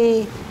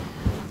actually,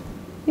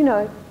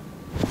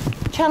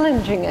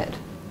 challenging it.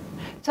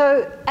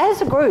 So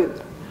as a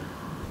group,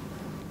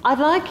 I'd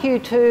like you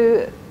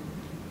to,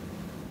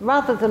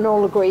 rather than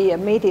all agree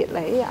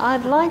immediately,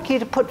 I'd like you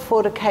to put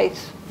forward a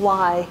case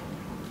why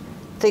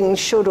things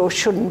should or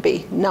shouldn't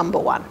be number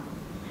 1.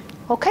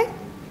 Okay?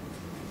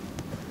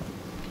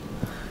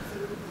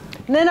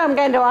 And then I'm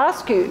going to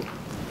ask you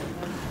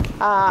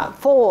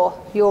for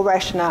your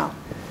rationale.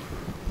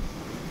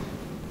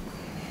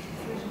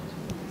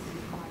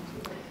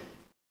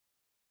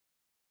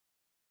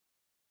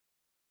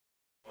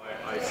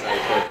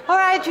 All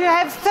right, you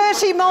have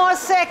 30 more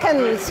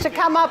seconds to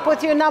come up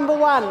with your number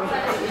 1.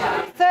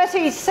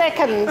 30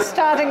 seconds,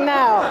 starting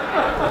now.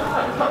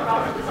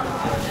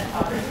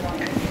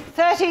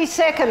 30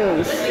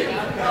 seconds.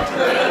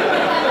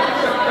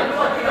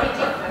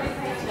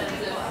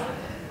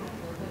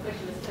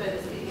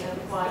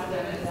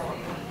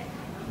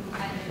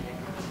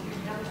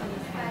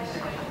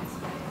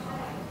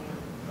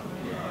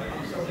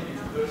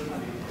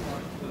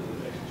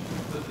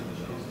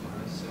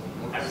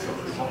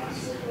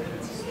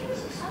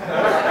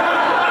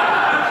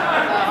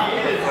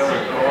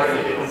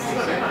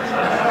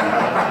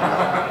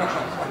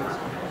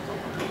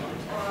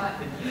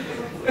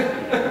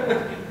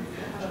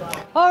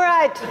 All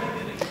right,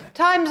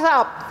 time's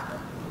up.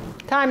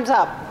 Time's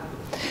up.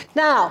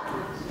 Now,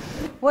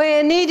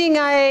 we're needing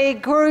a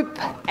group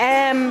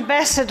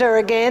ambassador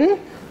again.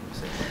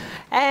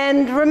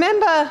 And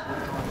remember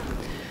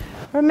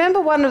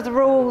one of the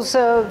rules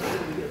of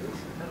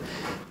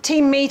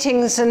team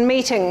meetings and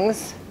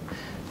meetings,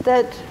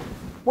 that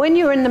when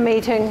you're in the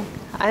meeting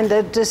and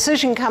a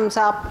decision comes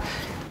up,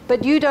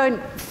 but you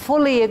don't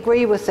fully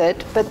agree with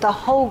it, but the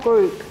whole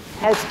group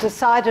has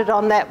decided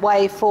on that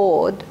way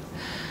forward,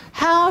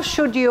 how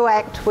should you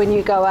act when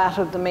you go out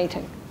of the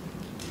meeting?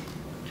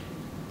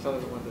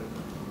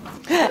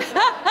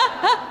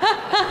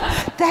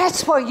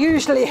 That's what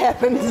usually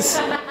happens.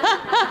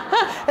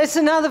 It's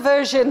another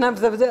version of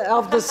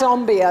the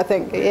zombie, I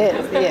think.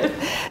 Yes.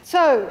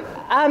 So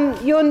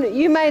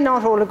you may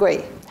not all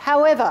agree.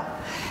 However,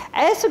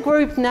 as a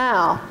group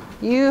now,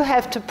 you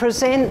have to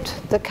present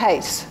the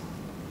case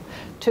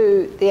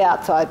to the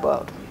outside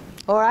world.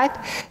 All right?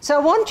 So I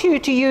want you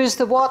to use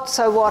the what,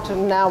 so what,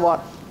 and now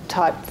what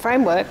type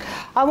framework.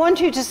 I want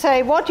you to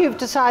say what you've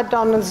decided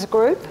on as a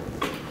group,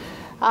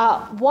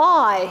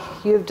 why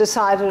you've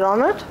decided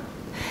on it,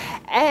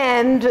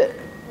 and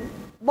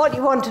what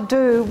you want to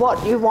do,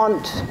 what you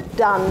want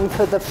done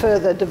for the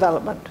further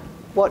development,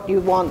 what you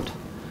want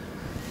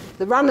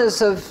the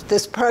runners of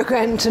this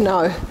program to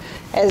know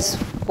as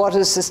what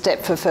is the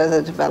step for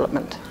further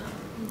development.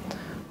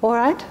 All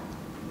right?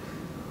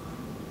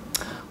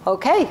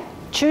 Okay,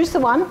 choose the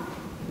one,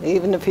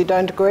 even if you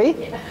don't agree.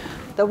 Yeah.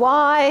 The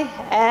why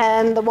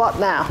and the what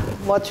now.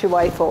 What's your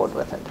way forward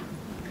with it?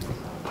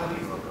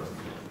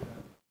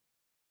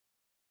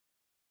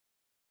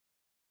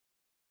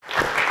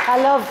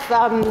 I love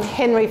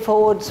Henry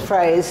Ford's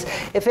phrase,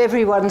 if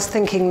everyone's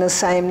thinking the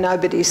same,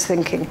 nobody's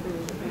thinking.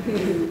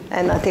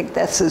 And I think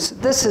this is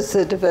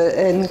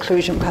the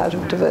inclusion part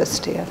of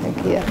diversity, I think,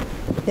 yeah.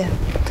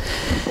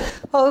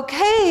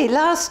 Okay,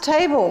 last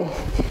table.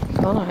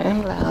 God, I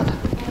am loud.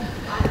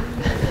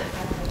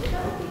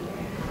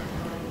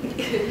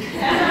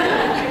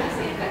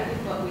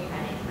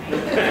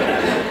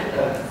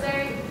 So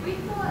we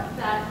thought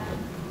that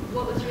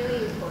what was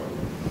really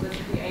important was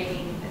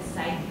creating a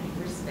safe,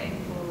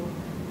 respectful,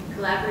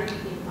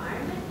 collaborative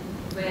environment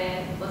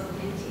where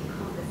authentic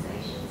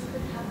conversations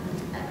could happen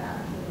about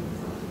things.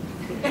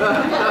 And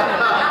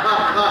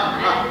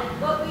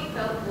what we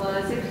felt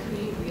was it would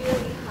be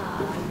really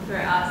hard for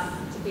us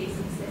to be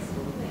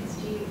successful next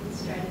year with the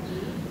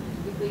strategy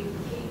if we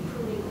keep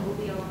pulling all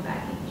the old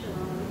baggage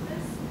along with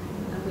us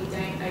and we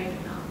don't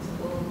open up to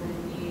all the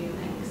new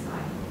and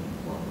exciting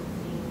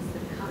things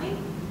that are coming.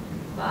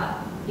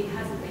 But it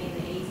hasn't been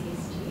the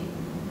easiest year.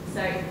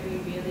 So we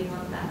really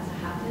want that to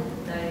happen.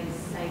 Those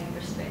safe,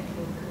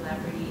 respectful,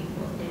 collaborative,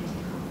 authentic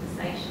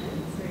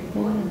conversations are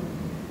important.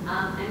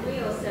 And we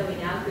also in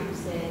our group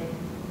said,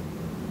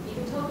 you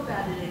can talk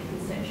about it at a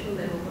conceptual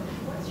level, but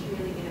what's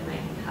really going to make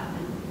it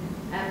happen?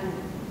 And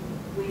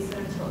we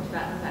sort of talked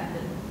about the fact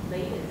that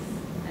leaders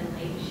and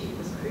leadership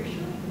was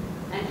crucial.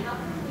 And how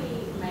can we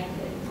make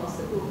it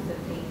possible for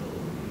people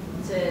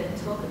to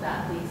talk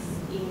about this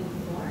in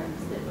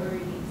forums that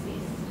already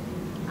exist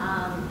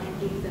and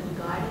give them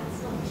guidance,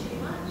 not too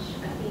much?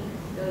 I think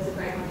there was a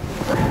great one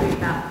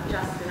about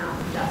just enough,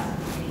 just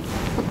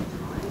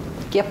time.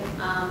 Yep.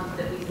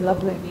 That we thought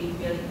Lovely. would be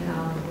really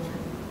powerful.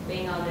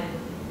 Being able to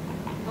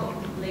help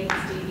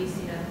leaders do this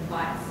in a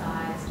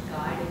bite-sized,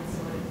 guided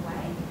sort of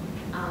way,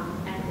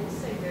 and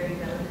also very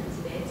relevant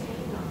to their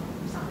team, not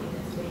something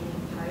that's being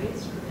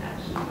imposed, could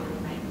actually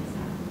really make this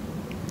happen.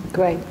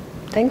 Great.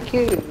 Thank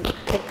you.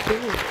 Thank you.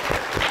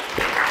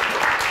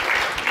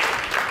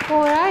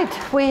 All right.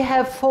 We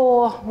have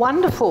 4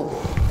 wonderful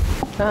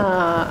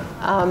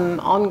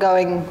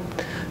ongoing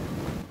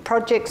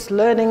projects,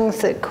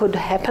 learnings that could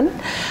happen.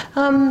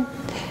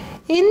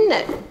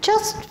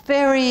 Just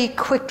very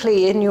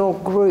quickly in your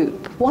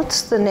group,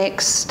 what's the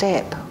next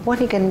step? What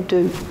are you going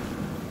to do?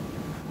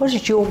 What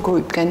is your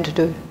group going to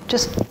do?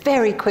 Just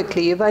very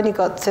quickly. You've only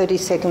got 30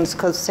 seconds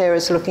because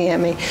Sarah's looking at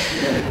me.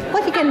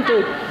 What are you going to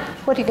do?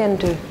 What are you going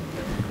to do?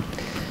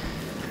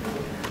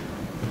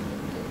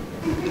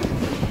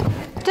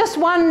 Just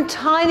one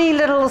tiny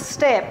little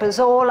step is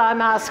all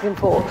I'm asking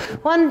for.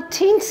 One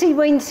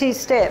teensy-weensy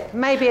step.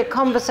 Maybe a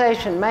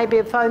conversation, maybe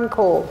a phone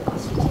call.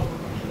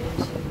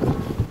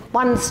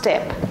 One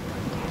step.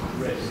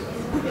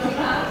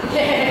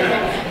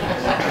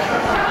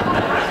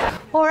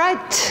 All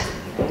right.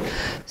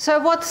 So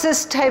what's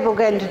this table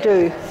going to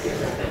do?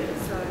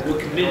 We're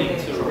committing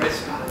to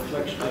rest and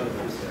reflection over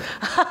Christmas.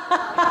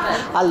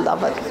 I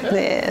love it.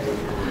 Yeah.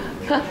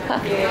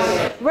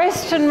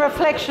 Rest and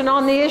reflection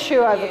on the issue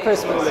over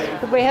Christmas.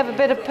 Could we have a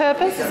bit of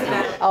purpose?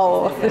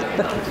 Oh.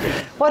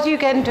 What are you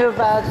going to do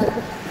about it?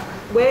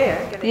 We're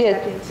going to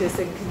tap into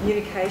some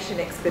communication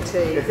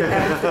expertise that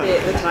happens to be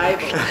at the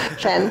table.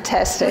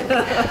 Fantastic.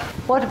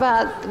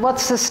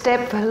 What's the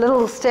step, a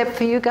little step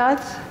for you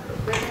guys?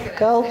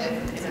 Girls?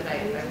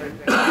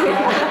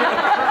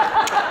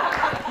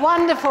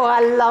 Wonderful, I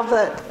love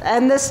it.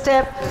 And this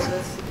step?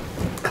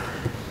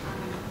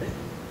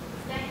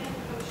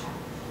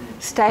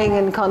 Staying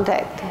in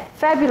contact.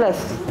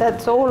 Fabulous.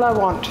 That's all I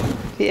want.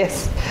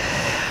 Yes.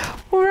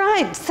 All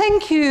right.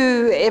 Thank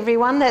you,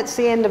 everyone. That's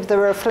the end of the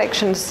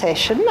reflection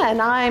session.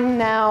 And I'm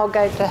now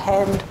going to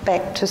hand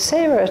back to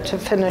Sarah to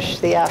finish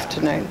the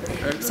afternoon.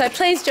 So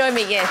please join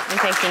me, in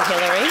thanking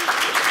Hilary.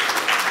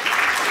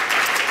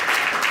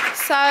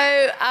 So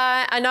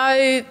I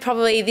know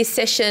probably this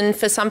session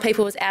for some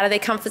people was out of their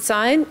comfort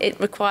zone. It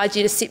required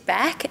you to sit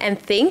back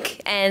and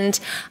think and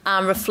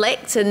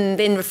reflect and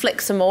then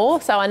reflect some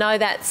more. So I know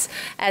that's,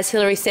 as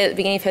Hilary said at the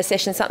beginning of her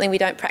session, something we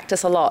don't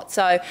practice a lot.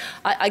 So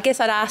I guess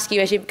I'd ask you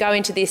as you go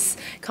into this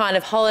kind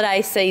of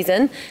holiday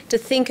season to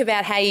think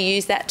about how you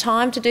use that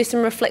time to do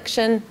some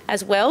reflection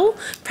as well.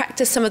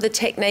 Practice some of the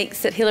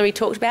techniques that Hilary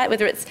talked about,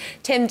 whether it's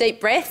 10 deep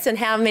breaths and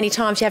how many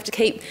times you have to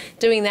keep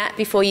doing that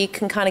before you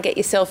can kind of get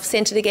yourself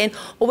centred again,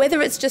 or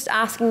whether it's just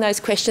asking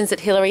those questions that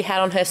Hilary had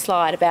on her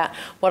slide about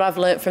what I've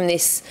learnt from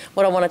this,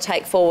 what I want to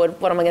take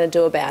forward, what am I going to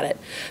do about it.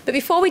 But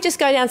before we just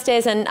go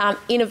downstairs and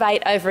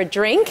innovate over a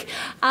drink,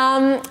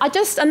 a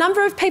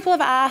number of people have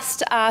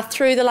asked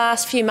through the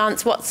last few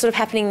months what's sort of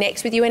happening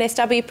next with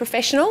UNSW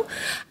Professional.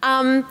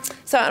 And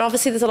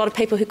obviously there's a lot of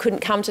people who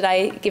couldn't come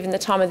today given the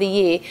time of the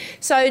year.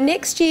 So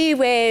next year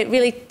we're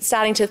really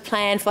starting to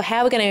plan for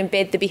how we're going to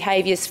embed the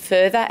behaviours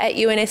further at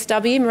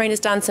UNSW.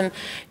 Marina's done some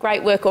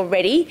great work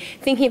already,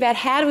 thinking about about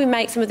how do we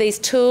make some of these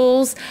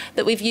tools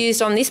that we've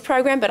used on this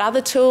program, but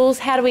other tools,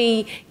 how do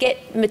we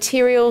get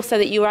material so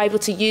that you're able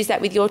to use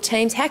that with your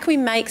teams? How can we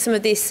make some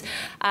of this,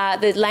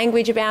 the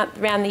language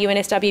around the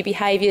UNSW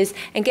behaviours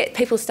and get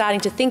people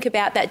starting to think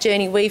about that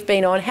journey we've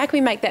been on? How can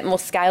we make that more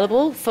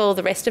scalable for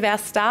the rest of our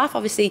staff?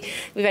 Obviously,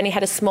 we've only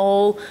had a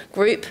small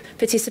group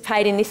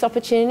participate in this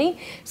opportunity.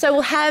 So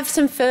we'll have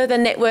some further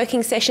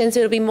networking sessions.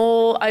 It'll be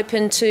more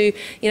open to,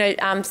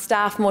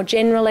 staff more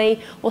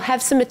generally. We'll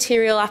have some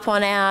material up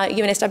on our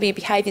UNSW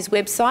Behaviours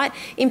website.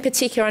 In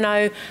particular, I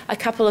know a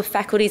couple of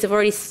faculties have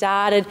already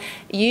started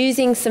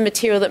using some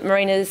material that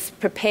Marina's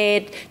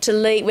prepared to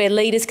lead, where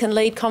leaders can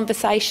lead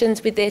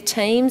conversations with their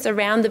teams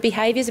around the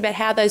behaviours, about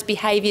how those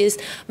behaviours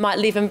might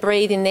live and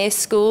breathe in their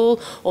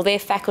school or their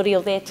faculty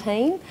or their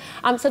team.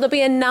 So there'll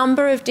be a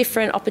number of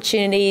different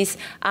opportunities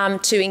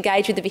to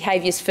engage with the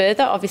behaviours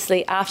further.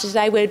 Obviously, after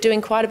today, we're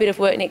doing quite a bit of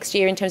work next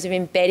year in terms of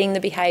embedding the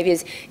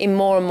behaviours in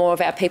more and more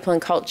of our people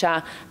and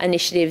culture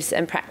initiatives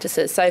and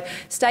practices. So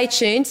stay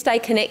tuned, stay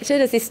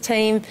connected. As this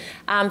team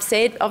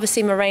said,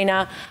 obviously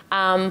Marina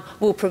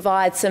will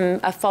provide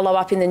a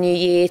follow-up in the new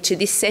year to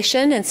this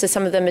session, and so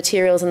some of the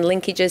materials and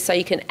linkages so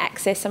you can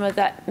access some of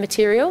that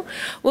material.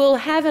 We'll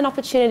have an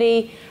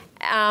opportunity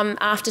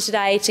after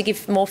today to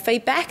give more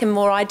feedback and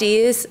more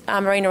ideas.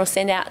 Marina will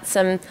send out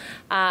some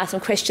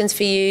questions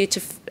for you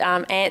to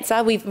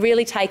answer. We've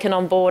really taken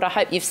on board, I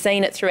hope you've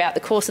seen it throughout the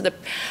course of the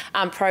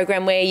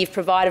program where you've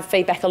provided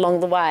feedback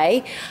along the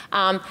way.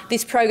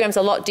 This program's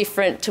a lot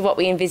different to what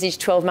we envisaged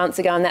 12 months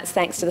ago, and that's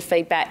thanks to the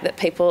feedback that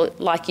people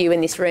like you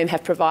in this room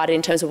have provided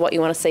in terms of what you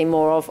want to see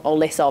more of or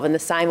less of, and the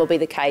same will be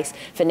the case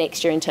for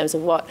next year in terms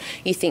of what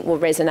you think will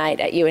resonate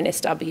at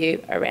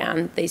UNSW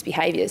around these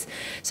behaviours.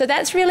 So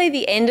that's really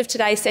the end of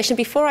today's session.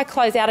 Before I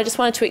close out, I just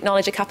wanted to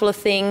acknowledge a couple of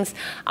things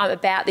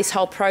about this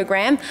whole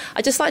program.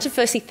 I'd just like to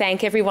firstly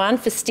thank everyone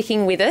for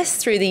sticking with us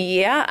through the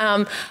year.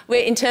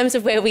 In terms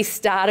of where we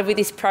started with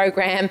this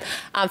program,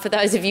 for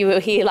those of you who were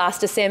here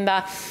last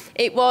December,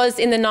 it was,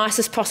 in the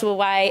nicest possible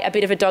way, a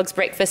bit of a dog's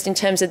breakfast in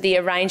terms of the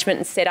arrangement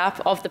and setup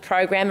of the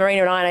program.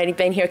 Marina and I had only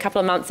been here a couple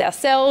of months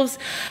ourselves,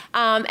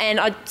 and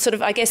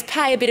I guess,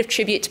 pay a bit of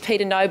tribute to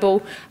Peter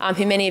Noble,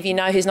 who many of you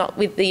know, who's not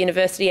with the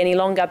university any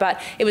longer,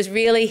 but it was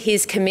really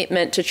his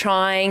commitment to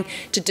trying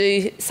to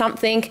do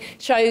something,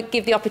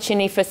 give the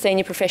opportunity for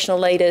senior professional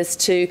leaders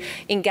to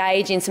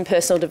engage in some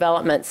personal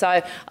development.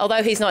 So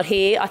although he's not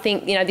here, I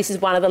think this is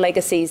one of the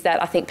legacies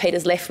that I think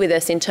Peter's left with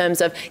us in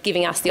terms of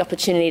giving us the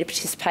opportunity to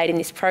participate in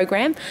this program.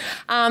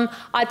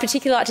 I'd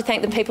particularly like to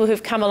thank the people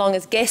who've come along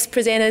as guest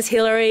presenters,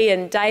 Hilary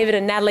and David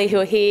and Natalie who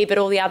are here, but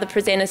all the other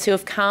presenters who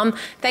have come.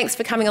 Thanks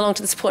for coming along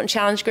to the support and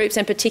challenge groups,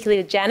 and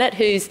particularly to Janet,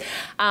 who's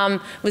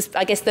was,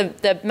 I guess,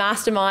 the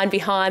mastermind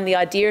behind the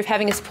idea of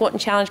having a support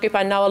and challenge group.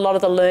 I know a lot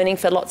of the learning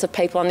for lots of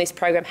people on this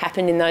program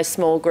happened in those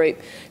small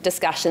group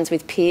discussions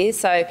with peers.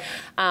 So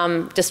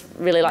just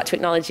really like to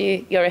acknowledge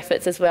your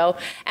efforts as well.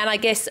 And I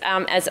guess,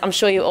 as I'm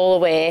sure you're all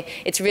aware,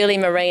 it's really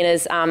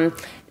Marina's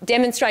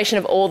demonstration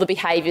of all the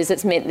behaviours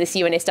that's meant this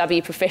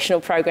UNSW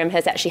professional program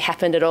has actually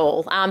happened at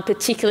all,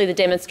 particularly the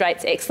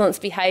demonstrates excellence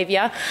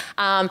behaviour.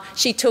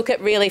 She took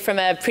it really from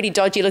a pretty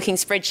dodgy looking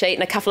spreadsheet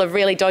and a couple of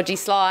really dodgy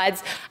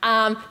slides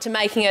to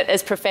making it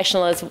as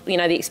professional as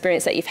the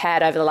experience that you've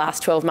had over the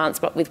last 12 months,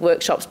 but with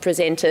workshops,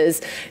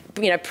 presenters,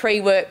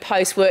 pre-work,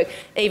 post-work,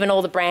 even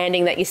all the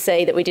branding that you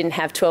see that we didn't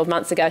have 12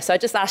 months ago. So I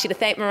just ask you to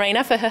thank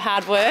Marina for her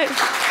hard work.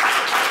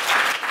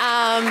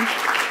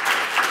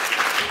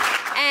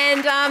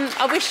 And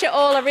I wish you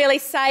all a really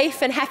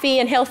safe and happy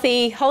and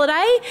healthy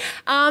holiday.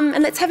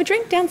 And let's have a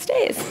drink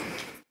downstairs.